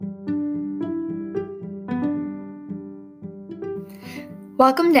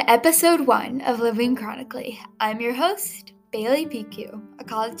Welcome to episode 1 of Living Chronically. I'm your host, Bailey PQ, a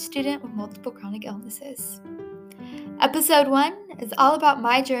college student with multiple chronic illnesses. Episode 1 is all about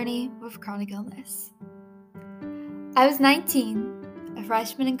my journey with chronic illness. I was 19, a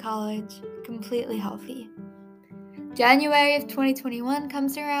freshman in college, completely healthy. January of 2021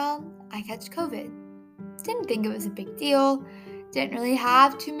 comes around, I catch COVID. Didn't think it was a big deal, didn't really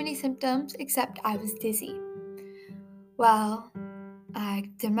have too many symptoms except I was dizzy. Well, I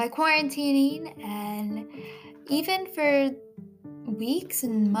did my quarantining, and even for weeks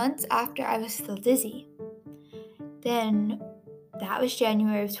and months after, I was still dizzy. Then that was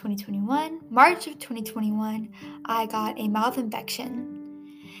January of 2021. March of 2021, I got a mouth infection.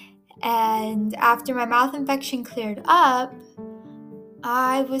 And after my mouth infection cleared up,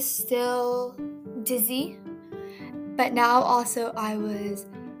 I was still dizzy, but now also I was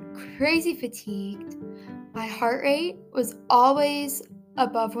crazy fatigued. My heart rate was always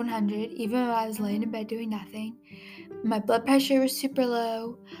above 100, even when I was laying in bed doing nothing. My blood pressure was super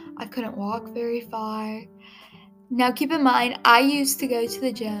low. I couldn't walk very far. Now keep in mind, I used to go to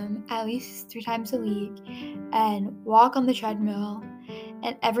the gym at least 3 times a week and walk on the treadmill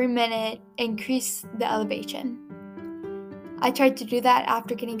and every minute increase the elevation. I tried to do that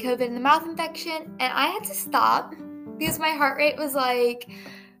after getting COVID and the mouth infection, and I had to stop because my heart rate was like,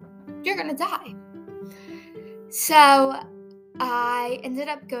 you're gonna die. So I ended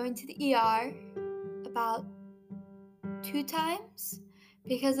up going to the ER about 2 times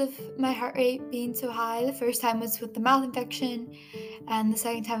because of my heart rate being so high. The first time was with the mouth infection, and the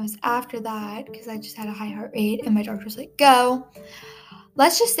second time was after that because I just had a high heart rate, and my doctor was like, go.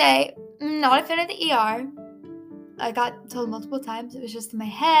 Let's just say, I'm not a fan of the ER. I got told multiple times it was just in my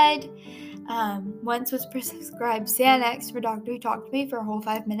head. Once was prescribed Xanax from a doctor who talked to me for a whole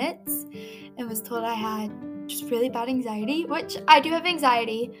 5 minutes and was told I had just really bad anxiety, which I do have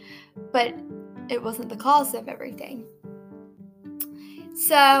anxiety, but it wasn't the cause of everything.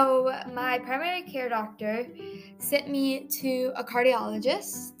 So my primary care doctor sent me to a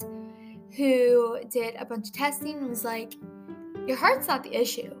cardiologist who did a bunch of testing and was like, your heart's not the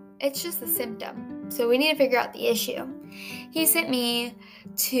issue, it's just a symptom. So we need to figure out the issue. He sent me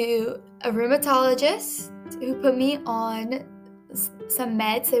to a rheumatologist who put me on some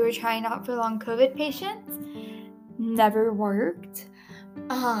meds they were trying out for long COVID patients. Never worked.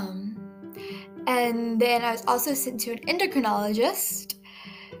 And then I was also sent to an endocrinologist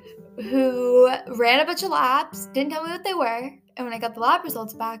who ran a bunch of labs, didn't tell me what they were. And when I got the lab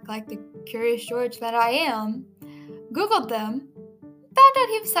results back, like the curious George that I am, Googled them, found out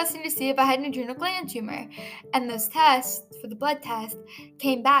he was testing to see if I had an adrenal gland tumor. And those tests for the blood test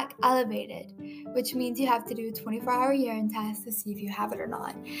came back elevated, which means you have to do a 24-hour urine test to see if you have it or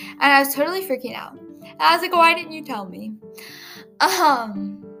not. And I was totally freaking out. And I was like, why didn't you tell me? But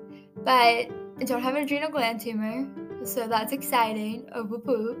I don't have an adrenal gland tumor, so that's exciting. Oh, whoop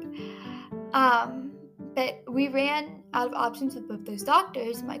whoop. But we ran out of options with both those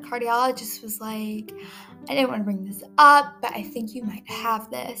doctors. My cardiologist was like, I didn't want to bring this up, but I think you might have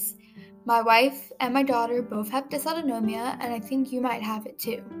this. My wife and my daughter both have dysautonomia, and I think you might have it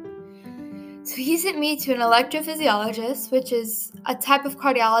too. So he sent me to an electrophysiologist, which is a type of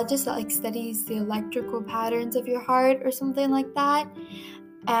cardiologist that studies the electrical patterns of your heart or something like that.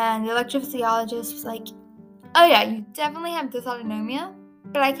 And the electrophysiologist was like, oh yeah, you definitely have dysautonomia,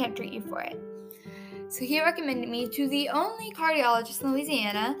 but I can't treat you for it. So he recommended me to the only cardiologist in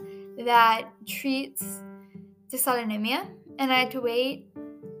Louisiana that treats dysautonomia, and I had to wait.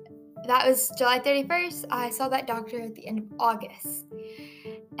 That was July 31st. I saw that doctor at the end of August.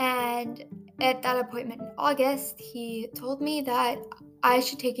 And at that appointment in August, he told me that I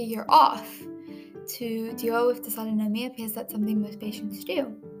should take a year off to deal with dysautonomia because that's something most patients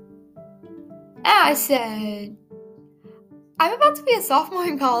do. And I said, I'm about to be a sophomore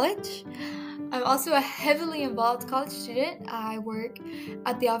in college. I'm also a heavily involved college student. I work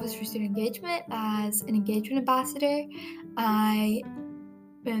at the Office for Student Engagement as an engagement ambassador. I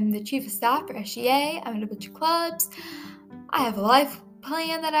am the chief of staff for SGA. I'm in a bunch of clubs. I have a life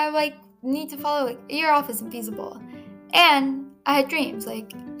plan that I need to follow. A year off isn't feasible. And I had dreams,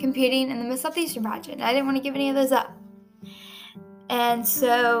 competing in the Miss Southeastern pageant. I didn't want to give any of those up. And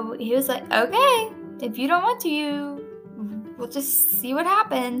so he was like, okay, if you don't want to, we'll just see what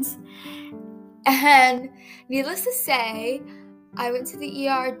happens. And needless to say, I went to the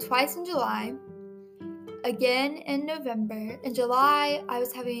ER twice in July, again in November. In July, I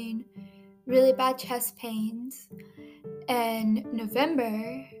was having really bad chest pains. In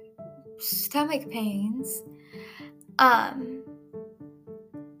November, stomach pains. But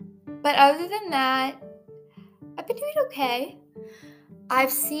other than that, I've been doing okay. I've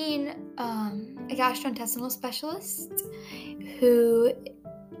seen a gastrointestinal specialist who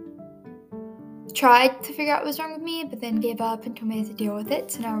tried to figure out what was wrong with me, but then gave up and told me I had to deal with it,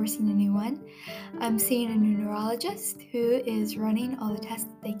 so now we're seeing a new one. I'm seeing a new neurologist who is running all the tests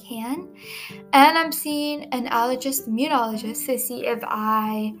that they can, and I'm seeing an allergist immunologist to see if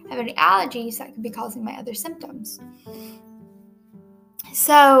I have any allergies that could be causing my other symptoms.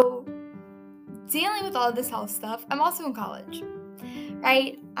 So, dealing with all of this health stuff, I'm also in college,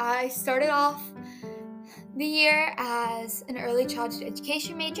 right? I started off the year as an early childhood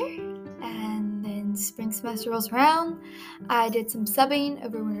education major, and then spring semester rolls around. I did some subbing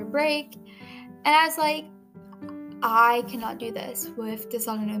over winter break, and I was like, I cannot do this with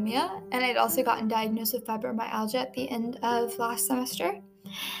dysautonomia, and I'd also gotten diagnosed with fibromyalgia at the end of last semester.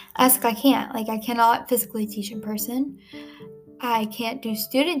 I was like, I cannot physically teach in person. I can't do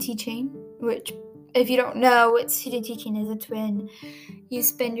student teaching, which, if you don't know what student teaching is, it's when you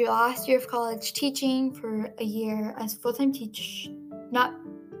spend your last year of college teaching for a year as a full-time not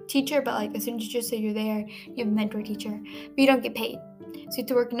teacher, but like a student teacher, so you're there, you have a mentor teacher, but you don't get paid. So you have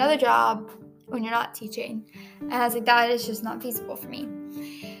to work another job when you're not teaching. And I was like, that is just not feasible for me.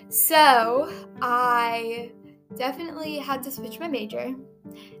 So I definitely had to switch my major.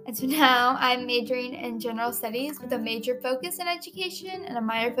 And so now I'm majoring in general studies with a major focus in education and a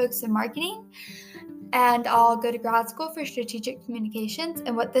minor focus in marketing. And I'll go to grad school for strategic communications.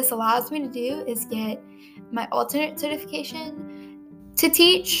 And what this allows me to do is get my alternate certification to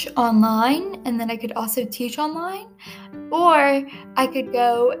teach online, and then I could also teach online, or I could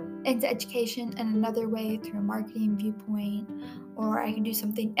go into education in another way through a marketing viewpoint, or I can do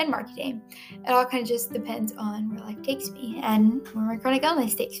something in marketing. It all kind of just depends on where life takes me and where my chronic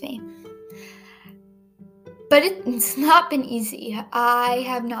illness takes me. But it's not been easy. I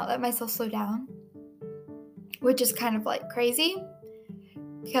have not let myself slow down, which is kind of like crazy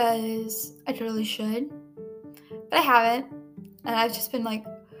because I totally should, but I haven't. And I've just been like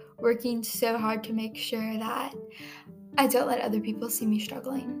working so hard to make sure that I don't let other people see me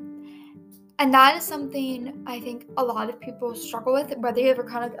struggling. And that is something I think a lot of people struggle with, whether you have a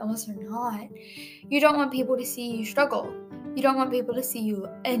chronic illness or not. You don't want people to see you struggle. You don't want people to see you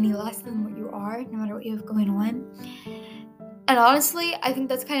any less than what you are, no matter what you have going on. And honestly, I think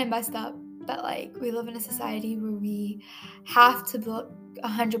that's kind of messed up. But like, we live in a society where we have to look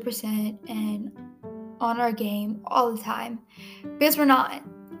 100% and on our game all the time, because we're not.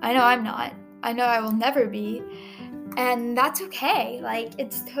 I know I'm not. I know I will never be. And that's okay. Like,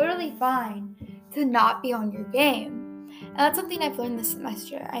 it's totally fine to not be on your game. And that's something I've learned this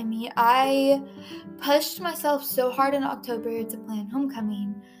semester. I mean, I pushed myself so hard in October to plan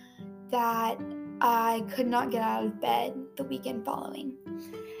homecoming that I could not get out of bed the weekend following.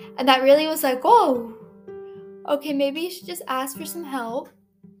 And that really was like, whoa, okay, maybe you should just ask for some help.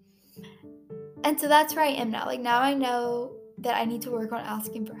 And so that's where I am now. Like, now I know that I need to work on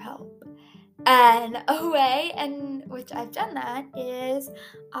asking for help. And a way in which I've done that is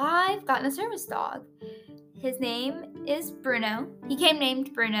I've gotten a service dog. His name is Bruno. He came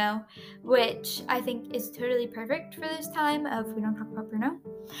named Bruno, which I think is totally perfect for this time of we don't talk about Bruno.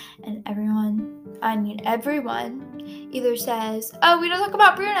 And everyone either says, oh, we don't talk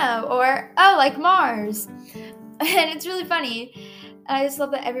about Bruno, or, oh, like Mars. And it's really funny. And I just love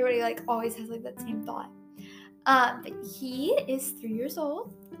that everybody like always has like that same thought. But he is 3 years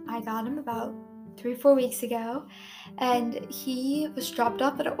old. I got him about 3-4 weeks ago, and he was dropped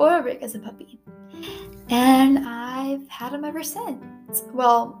off at an oil rig as a puppy. And I've had him ever since.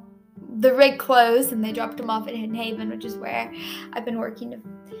 Well, the rig closed and they dropped him off at Hidden Haven, which is where I've been working to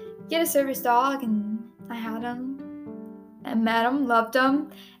get a service dog, and I had him and met him, loved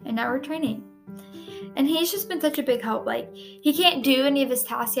him, and now we're training. And he's just been such a big help. Like, he can't do any of his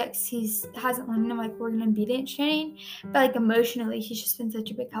tasks yet because he hasn't learned them, like, working obedience training. But, like, emotionally, he's just been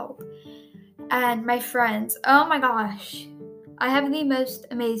such a big help. And my friends, oh my gosh. I have the most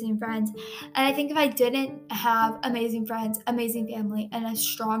amazing friends. And I think if I didn't have amazing friends, amazing family, and a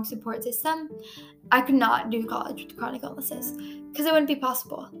strong support system, I could not do college with chronic illnesses because it wouldn't be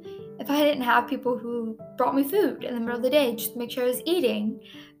possible. If I didn't have people who brought me food in the middle of the day just to make sure I was eating,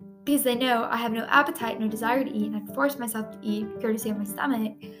 because they know I have no appetite, no desire to eat, and I force myself to eat courtesy of my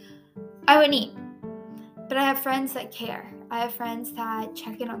stomach, I wouldn't eat. But I have friends that care. I have friends that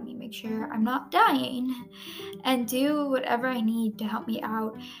check in on me, make sure I'm not dying, and do whatever I need to help me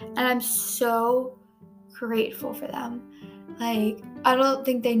out. And I'm so grateful for them. Like, I don't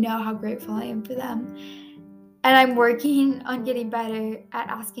think they know how grateful I am for them. And I'm working on getting better at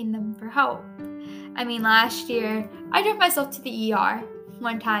asking them for help. I mean, last year, I drove myself to the ER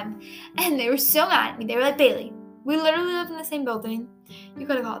one time, and they were so mad at me. They were like, Bailey, We literally live in the same building. You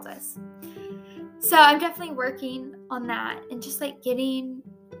could have called us. So I'm definitely working on that and just like getting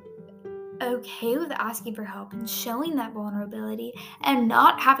okay with asking for help and showing that vulnerability and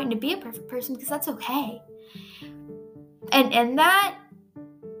not having to be a perfect person, because that's okay. And in that,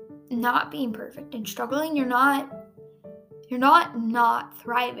 not being perfect and struggling, you're not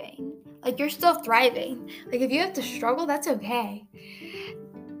thriving. Like, you're still thriving. Like, if you have to struggle, that's okay.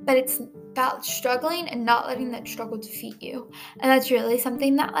 But it's about struggling and not letting that struggle defeat you. And that's really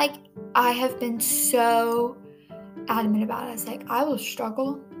something that, like, I have been so adamant about. I was like, I will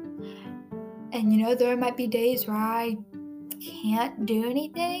struggle. And, there might be days where I can't do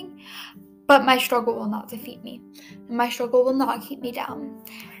anything, but my struggle will not defeat me. And my struggle will not keep me down.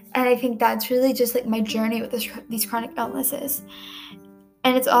 And I think that's really just, like, my journey with these chronic illnesses.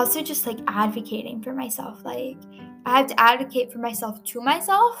 And it's also just, like, advocating for myself. Like, I have to advocate for myself to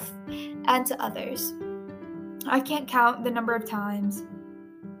myself and to others. I can't count the number of times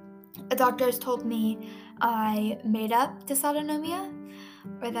a doctor has told me I made up dysautonomia,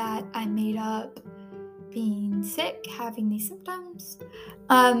 or that I made up being sick, having these symptoms,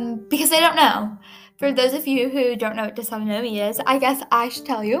 because they don't know. For those of you who don't know what dysautonomia is, I guess I should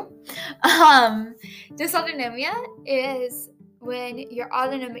tell you. Dysautonomia is when your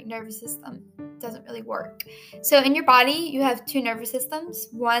autonomic nervous system doesn't really work. So in your body, you have two nervous systems.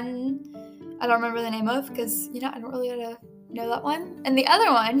 One, I don't remember the name of, because, I don't really know that one. And the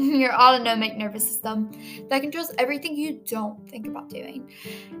other one, your autonomic nervous system, that controls everything you don't think about doing.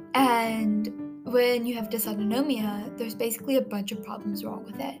 And when you have dysautonomia, there's basically a bunch of problems wrong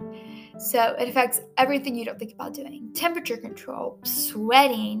with it. So it affects everything you don't think about doing. Temperature control,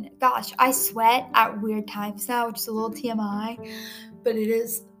 sweating. Gosh, I sweat at weird times now, which is a little TMI, but it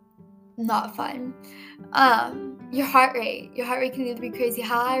is not fun. Your heart rate can either be crazy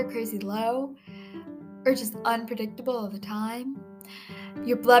high or crazy low, or just unpredictable all the time.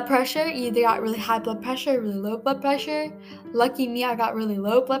 Your blood pressure, you either got really high blood pressure or really low blood pressure. Lucky me, I got really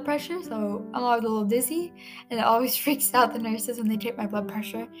low blood pressure, so I'm always a little dizzy, and it always freaks out the nurses when they take my blood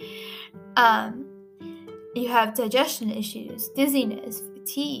pressure. You have digestion issues, dizziness,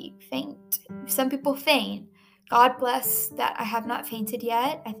 fatigue, faint. Some people faint. God bless that I have not fainted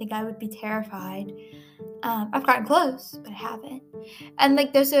yet. I think I would be terrified. I've gotten close, but I haven't. And,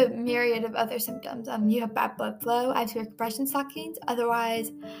 like, there's a myriad of other symptoms. You have bad blood flow. I have to wear compression stockings.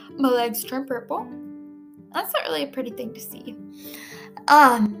 Otherwise, my legs turn purple. That's not really a pretty thing to see.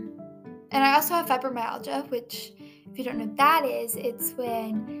 And I also have fibromyalgia, which, if you don't know what that is, it's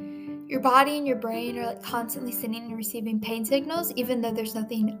when your body and your brain are, like, constantly sending and receiving pain signals, even though there's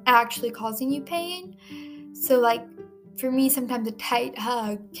nothing actually causing you pain. So, like, for me, sometimes a tight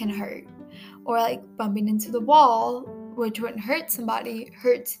hug can hurt. Or, like, bumping into the wall, which wouldn't hurt somebody,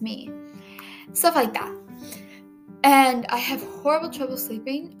 hurts me. Stuff like that. And I have horrible trouble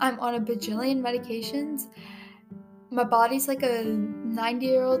sleeping. I'm on a bajillion medications. My body's like a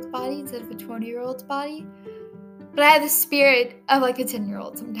 90-year-old's body instead of a 20-year-old's body. But I have the spirit of, like, a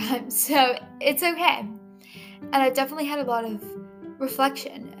 10-year-old sometimes. So it's okay. And I've definitely had a lot of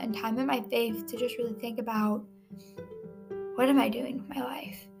reflection and time in my faith to just really think about, what am I doing with my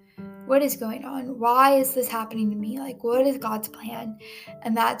life? What is going on? Why is this happening to me? Like, what is God's plan?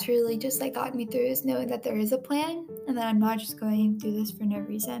 And that's really just, like, got me through, is knowing that there is a plan and that I'm not just going through this for no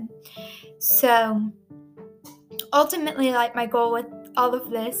reason. So ultimately, like, my goal with all of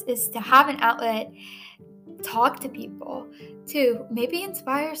this is to have an outlet, talk to people, to maybe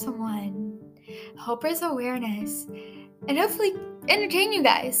inspire someone, help raise awareness, and hopefully entertain you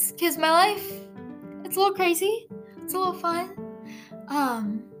guys, because my life, it's a little crazy, it's a little fun,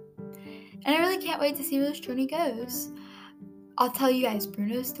 and I really can't wait to see where this journey goes. I'll tell you guys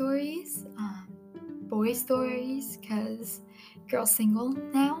Bruno stories, boy stories, because girl's single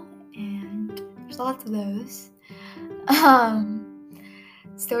now, and there's lots of those.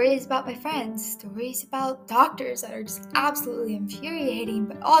 Stories about my friends, stories about doctors that are just absolutely infuriating,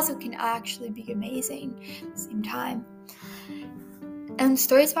 but also can actually be amazing at the same time. And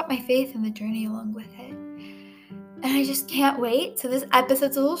stories about my faith and the journey along with it. And I just can't wait. So this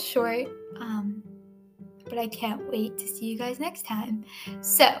episode's a little short, but I can't wait to see you guys next time.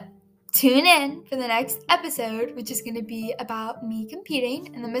 So tune in for the next episode, which is going to be about me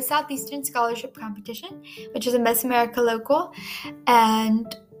competing in the Miss Southeastern Scholarship Competition, which is a Miss America local,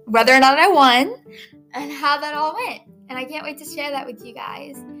 and whether or not I won, and how that all went. And I can't wait to share that with you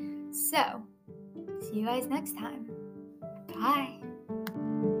guys. So, see you guys next time. Bye.